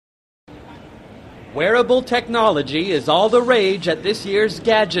Wearable technology is all the rage at this year's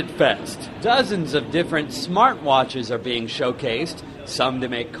Gadget Fest. Dozens of different smartwatches are being showcased, some to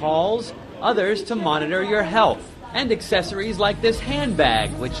make calls, others to monitor your health, and accessories like this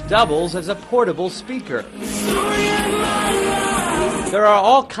handbag, which doubles as a portable speaker. There are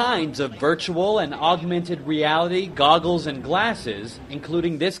all kinds of virtual and augmented reality goggles and glasses,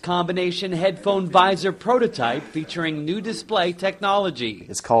 including this combination headphone visor prototype featuring new display technology.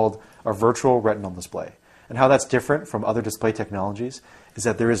 It's called a virtual retinal display. And how that's different from other display technologies is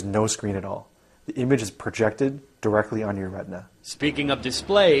that there is no screen at all. The image is projected directly on your retina. Speaking of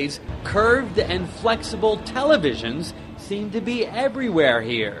displays, curved and flexible televisions seem to be everywhere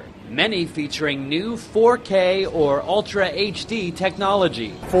here. Many featuring new 4K or Ultra HD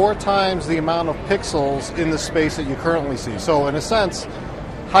technology. 4 times the amount of pixels in the space that you currently see. So in a sense,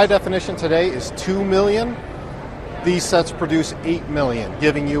 high definition today is 2 million. These sets produce 8 million,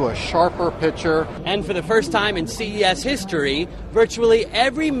 giving you a sharper picture. And for the first time in CES history, virtually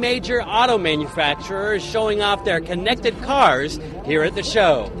every major auto manufacturer is showing off their connected cars here at the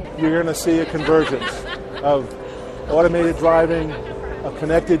show. You're going to see a convergence of automated driving, of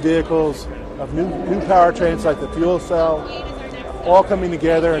connected vehicles, of new powertrains like the fuel cell, all coming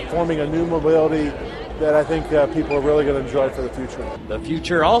together and forming a new mobility that I think people are really going to enjoy for the future. The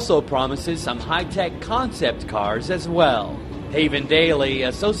future also promises some high-tech concept cars as well. Haven Daily,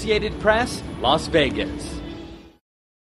 Associated Press, Las Vegas.